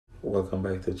Welcome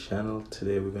back to the channel.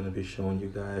 Today we're going to be showing you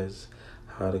guys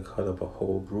how to cut up a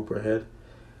whole grouper head,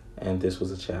 and this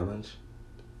was a challenge.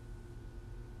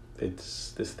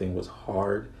 This thing was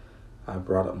hard. I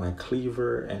brought up my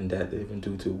cleaver and that didn't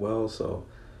do too well, so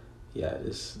yeah,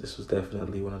 this was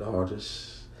definitely one of the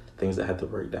hardest things I had to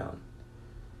break down.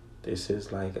 This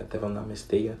is like, if I'm not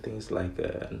mistaken, I think it's like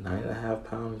a 9.5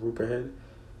 pound grouper head,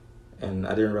 and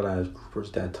I didn't realize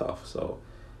groupers that tough, so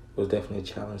it was definitely a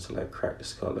challenge to like crack the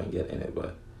skull and get in it,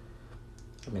 but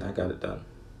I mean, I got it done.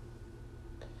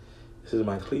 This is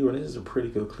my cleaver, and this is a pretty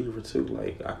good cleaver too.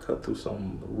 Like, I cut through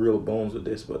some real bones with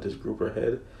this, but this grouper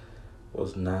head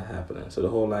was not happening. So the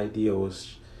whole idea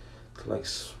was to like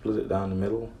split it down the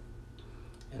middle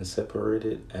and separate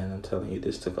it, and I'm telling you,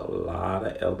 this took a lot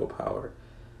of elbow power.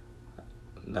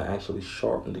 I actually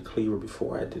sharpened the cleaver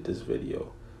before I did this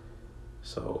video,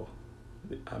 so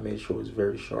I made sure it was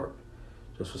very sharp.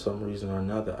 Just for some reason or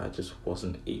another, I just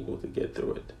wasn't able to get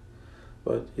through it.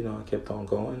 But, you know, I kept on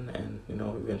going, and, you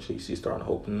know, eventually you see starting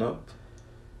to open up.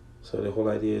 So the whole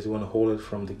idea is you want to hold it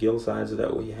from the gill sides, so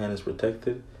that way your hand is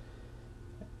protected.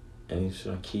 And you just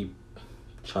want to keep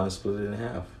trying to split it in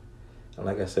half. And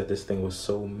like I said, this thing was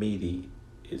so meaty.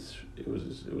 It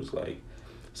was like,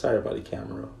 sorry about the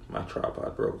camera, my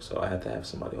tripod broke, so I had to have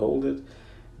somebody hold it.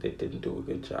 They didn't do a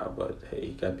good job, but hey,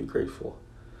 you gotta be grateful.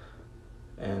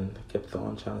 And kept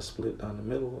on trying to split down the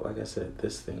middle. Like I said,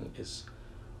 this thing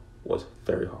was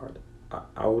very hard.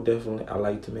 I would definitely, I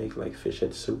like to make like fish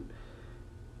head soup,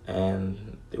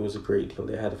 and it was a great deal.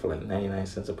 They had it for like 99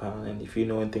 cents a pound, and if you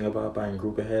know anything about buying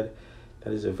grouper head,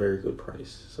 that is a very good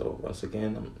price. So once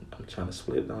again, I'm trying to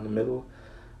split it down the middle.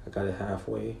 I got it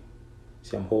halfway.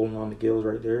 See, I'm holding on the gills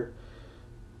right there.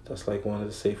 That's like one of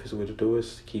the safest way to do it,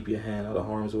 is to keep your hand out of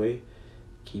harm's way.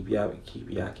 Keep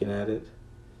yakking at it.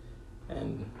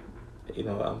 And, you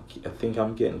know, I think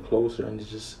I'm getting closer, and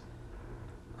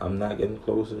I'm not getting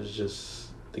closer. It's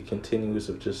just the continuous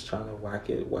of just trying to whack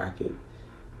it.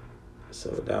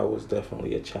 So that was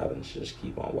definitely a challenge. Just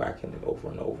keep on whacking it over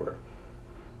and over,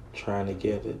 trying to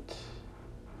get it.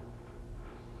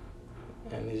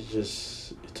 And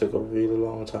it took a really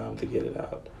long time to get it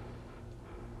out.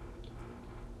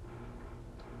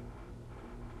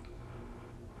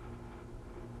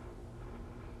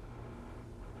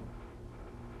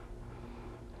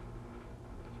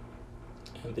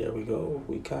 And there we go.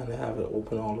 We kind of have it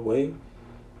open all the way.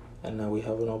 And now we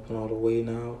have it open all the way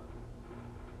now.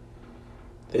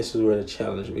 This is where the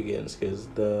challenge begins, because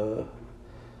the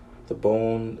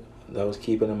bone that was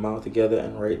keeping the mouth together,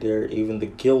 and right there, even the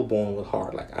gill bone was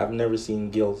hard. Like, I've never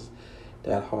seen gills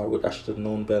that hard. I should have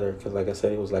known better, because like I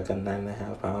said, it was like a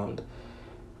 9.5 pound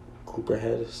grouper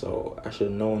head. So I should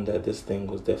have known that this thing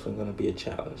was definitely going to be a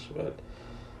challenge. But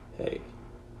hey,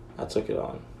 I took it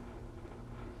on.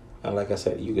 And like I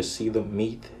said, you can see the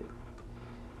meat.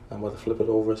 I'm about to flip it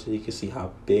over so you can see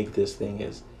how big this thing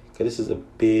is. Because this is a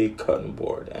big cutting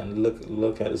board. And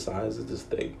look at the size of this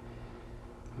thing.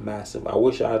 Massive. I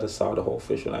wish I had saw the whole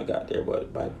fish when I got there,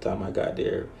 but by the time I got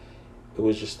there, it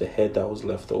was just the head that was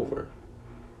left over.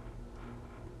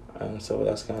 And so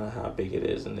that's kind of how big it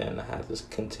is. And then I had to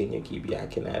continue keep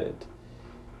yakking at it.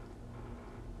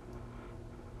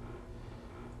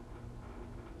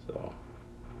 So,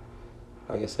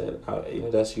 like I said, you know,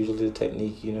 that's usually the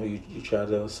technique. You know, you try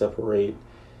to separate,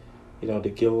 you know, the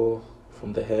gill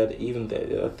from the head. Even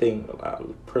the thing, I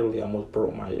pretty almost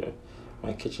broke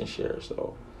my kitchen chair.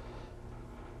 So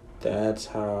that's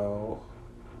how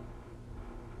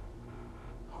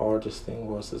hard this thing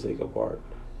was to take apart.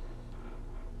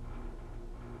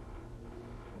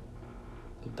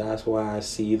 That's why I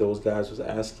see those guys was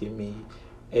asking me,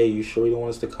 hey, you sure you don't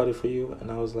want us to cut it for you? And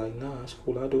I was like, nah, it's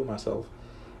cool, I'll do it myself.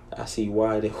 I see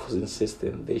why they was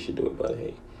insisting they should do it, but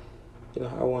hey, you know,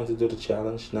 I wanted to do the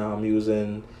challenge. Now I'm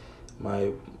using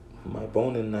my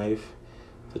boning knife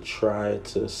to try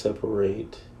to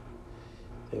separate.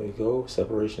 There we go,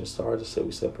 separation started. So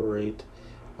we separate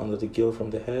under the gill from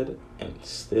the head, and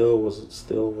still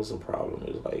was a problem.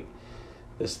 It was like,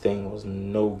 this thing was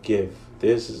no give.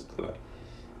 This is like,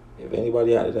 if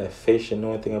anybody out there that fish and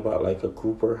know anything about like a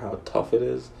grouper, how tough it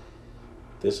is,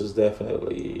 this is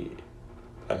definitely,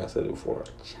 like I said before,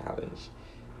 a challenge.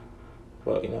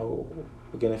 But, you know,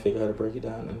 we're gonna figure out how to break it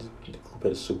down. And the grouper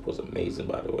head soup was amazing,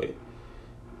 by the way.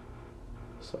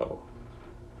 So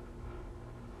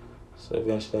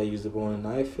eventually I used the boning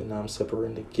knife, and now I'm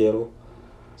separating the gill.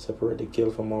 Separate the gill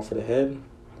from off of the head.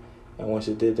 And once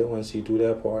you do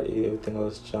that part, everything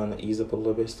else is trying to ease up a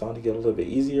little bit, starting to get a little bit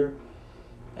easier.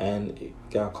 And it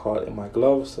got caught in my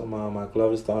glove, so my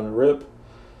glove is starting to rip.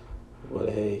 But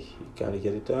hey, you gotta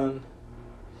get it done.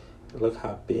 Look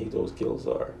how big those gills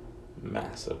are.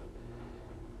 massive.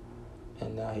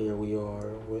 And now here we are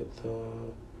with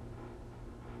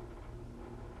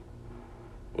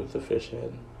the fish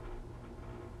head.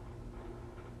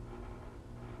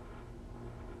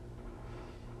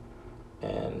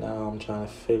 And now I'm trying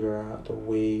to figure out the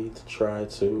way to try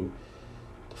to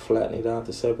flatten it out,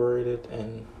 to separate it.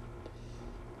 And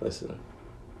listen,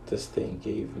 this thing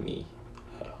gave me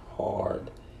a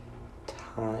hard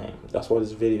time. That's why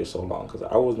this video is so long, because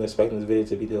I wasn't expecting this video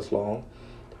to be this long,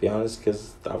 to be honest,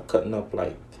 because I'm cutting up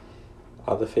like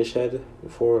other fish head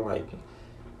before, like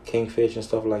kingfish and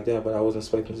stuff like that, but I wasn't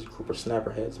expecting this grouper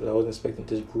snapper heads, but I wasn't expecting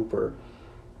this grouper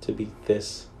to be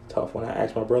this tough. When I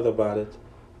asked my brother about it,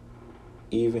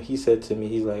 even he said to me,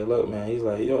 he's like, look man, he's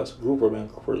like, yo, it's a grouper, man.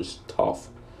 Grouper is tough.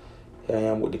 Here I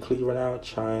am with the cleaver now,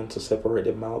 trying to separate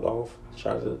the mouth off,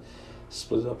 try to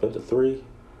split it up into 3.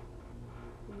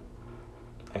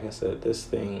 Like I said, this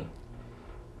thing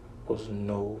was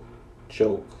no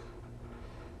joke,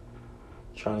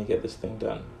 trying to get this thing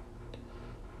done.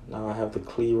 Now I have the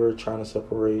cleaver trying to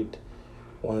separate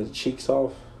one of the cheeks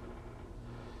off.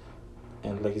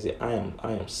 And like I said, I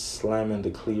am slamming the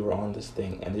cleaver on this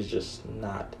thing, and it's just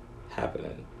not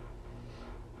happening.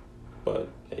 But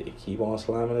hey, keep on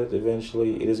slamming it.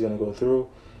 Eventually, it is going to go through.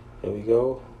 There we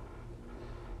go.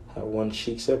 Have one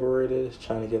cheek separated,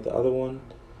 trying to get the other one.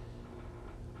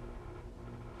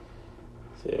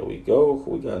 There we go.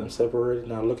 We got them separated.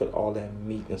 Now look at all that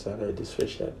meat inside of this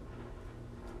fish head.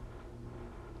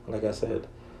 Like I said,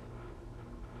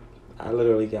 I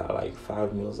literally got like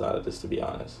 5 meals out of this, to be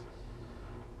honest.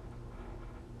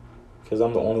 Because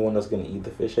I'm the only one that's going to eat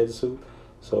the fish head soup.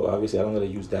 So obviously I don't going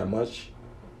to use that much.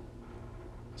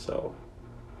 So.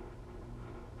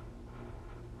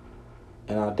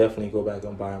 And I'll definitely go back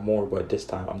and buy more. But this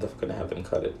time I'm definitely going to have them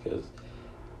cut it. Because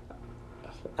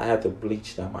I had to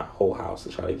bleach down my whole house to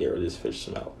try to get rid of this fish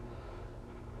smell.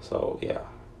 So yeah.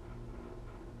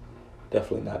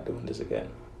 Definitely not doing this again.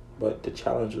 But the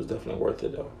challenge was definitely worth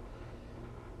it though.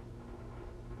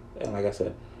 And like I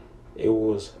said, it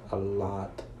was a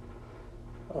lot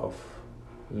of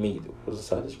meat. It was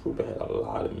inside this group. It had a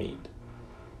lot of meat.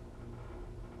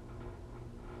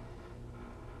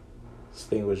 This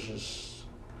thing was just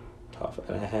tough.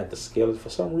 And I had to scale it. For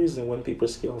some reason, when people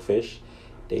scale fish,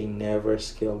 they never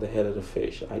scale the head of the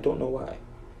fish. I don't know why.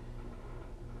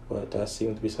 But that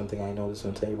seems to be something I noticed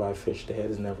when you buy fish. The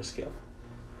head is never scaled.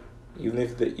 Even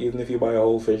if you buy a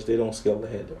whole fish, they don't scale the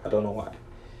head. I don't know why.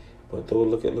 But though,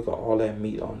 look at all that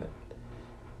meat on it.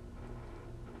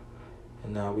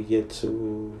 And now we get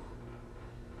to,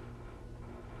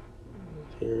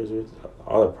 here's where the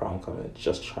other problem coming in,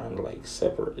 just trying to like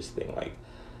separate this thing. Like,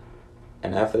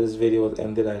 and after this video was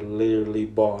ended, I literally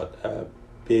bought a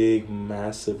big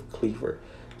massive cleaver,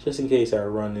 just in case I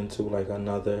run into like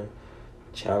another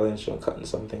challenge on cutting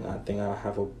something. I think I'll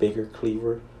have a bigger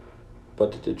cleaver.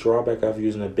 But the drawback of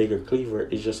using a bigger cleaver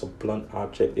is just a blunt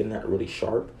object. They're not really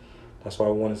sharp. That's why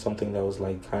I wanted something that was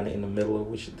like kind of in the middle of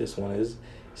which this one is.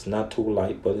 It's not too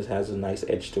light, but it has a nice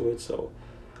edge to it. So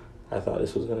I thought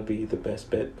this was going to be the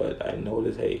best bet. But I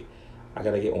noticed, hey, I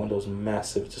got to get one of those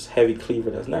massive, just heavy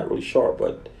cleaver that's not really sharp,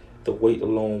 but the weight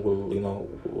alone will,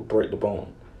 will break the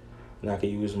bone. And I can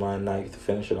use my knife to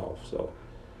finish it off. So,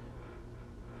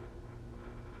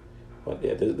 but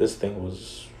yeah, this thing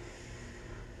was,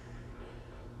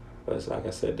 but like I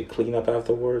said, the cleanup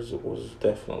afterwards was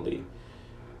definitely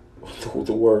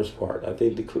the worst part. I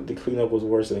think the cleanup was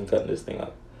worse than cutting this thing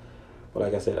up. But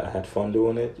like I said, I had fun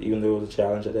doing it. Even though it was a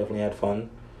challenge, I definitely had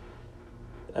fun.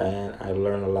 And I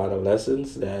learned a lot of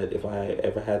lessons that if I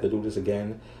ever had to do this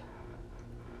again,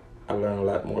 I learned a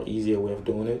lot more easier way of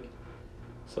doing it.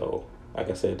 So, like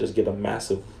I said, just get a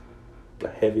massive,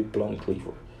 heavy blunt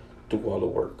cleaver. Do all the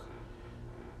work.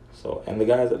 So, and the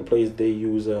guys at the place, they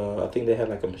use, I think they had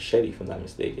like a machete, if I'm not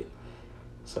mistaken.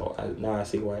 So now I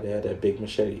see why they had that big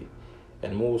machete.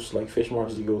 And most like fish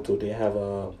markets you go to, they have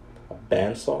a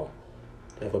bandsaw.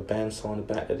 They have a bandsaw in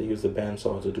the back that they use the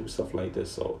bandsaw to do stuff like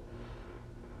this. So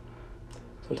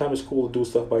sometimes it's cool to do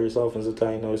stuff by yourself, and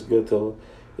sometimes it's good to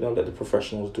let the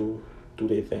professionals do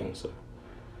their thing. So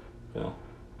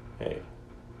hey,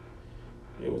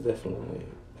 it was definitely,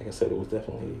 like I said, it was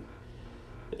definitely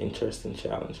an interesting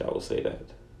challenge. I will say that.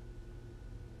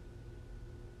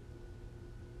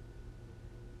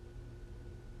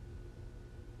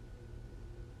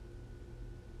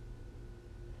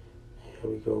 Here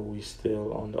we go. We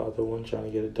still on the other one, trying to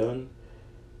get it done.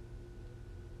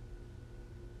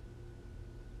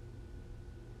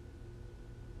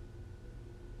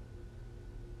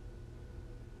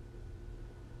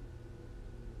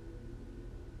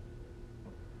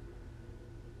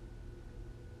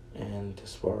 And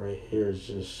this part right here is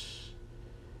just,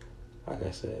 like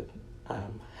I said,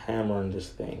 I'm hammering this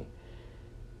thing.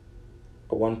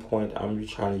 At one point, I'm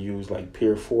trying to use like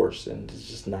pure force, and it's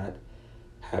just not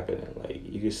happening. Like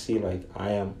you can see, like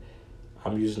I'm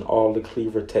using all the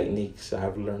cleaver techniques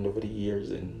I've learned over the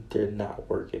years, and they're not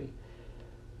working.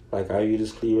 Like I use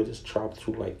this cleaver, just chopped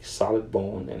through like solid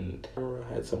bone, and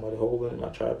I had somebody holding it, my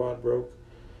tripod broke.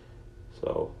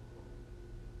 So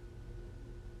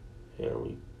here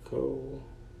we go.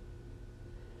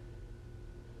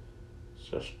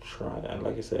 Just trying, and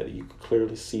like I said, you can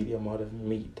clearly see the amount of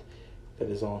meat that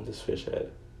is on this fish head.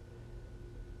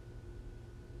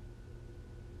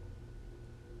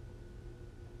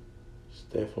 Just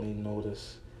definitely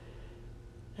notice,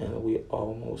 and we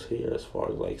almost here as far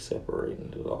as like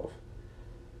separating it off.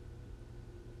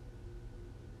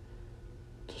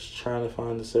 Just trying to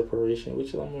find the separation,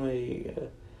 which I'm like,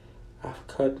 I've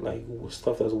cut like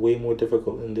stuff that's way more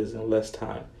difficult than this in less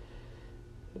time.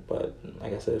 But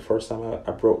like I said, the first time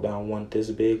I broke down one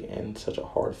this big and such a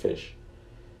hard fish.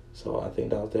 So I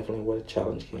think that was definitely where the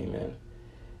challenge came in.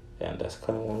 And that's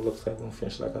kind of what it looks like when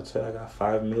fish. Like I said, I got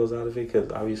 5 meals out of it because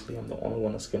obviously I'm the only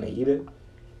one that's going to eat it.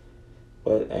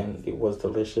 And it was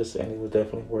delicious, and it was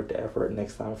definitely worth the effort.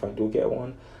 Next time if I do get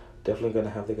one, definitely going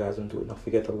to have the guys do it. Don't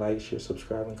forget to like, share,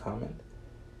 subscribe, and comment.